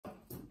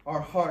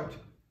our heart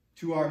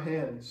to our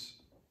hands.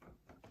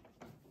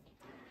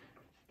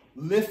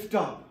 Lift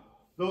up.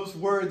 Those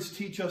words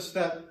teach us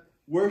that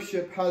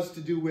worship has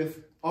to do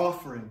with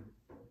offering,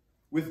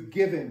 with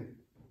giving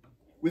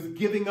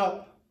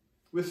up,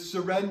 with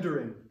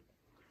surrendering,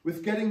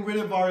 with getting rid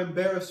of our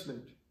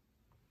embarrassment.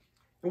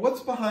 And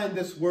what's behind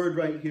this word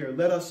right here?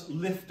 Let us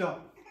lift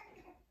up.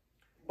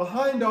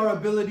 Behind our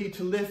ability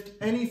to lift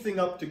anything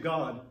up to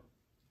God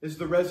is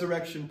the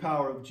resurrection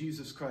power of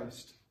Jesus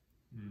Christ.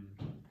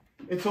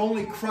 It's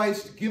only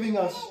Christ giving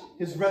us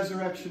his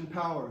resurrection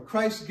power,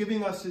 Christ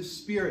giving us his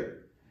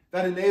Spirit,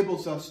 that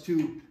enables us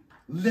to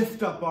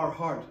lift up our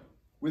heart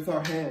with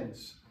our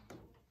hands.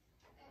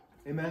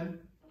 Amen?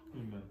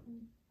 Amen.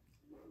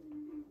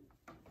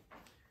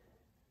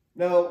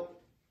 Now,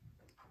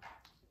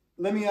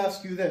 let me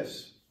ask you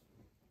this.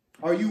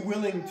 Are you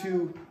willing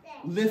to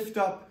lift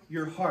up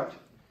your heart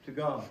to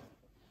God?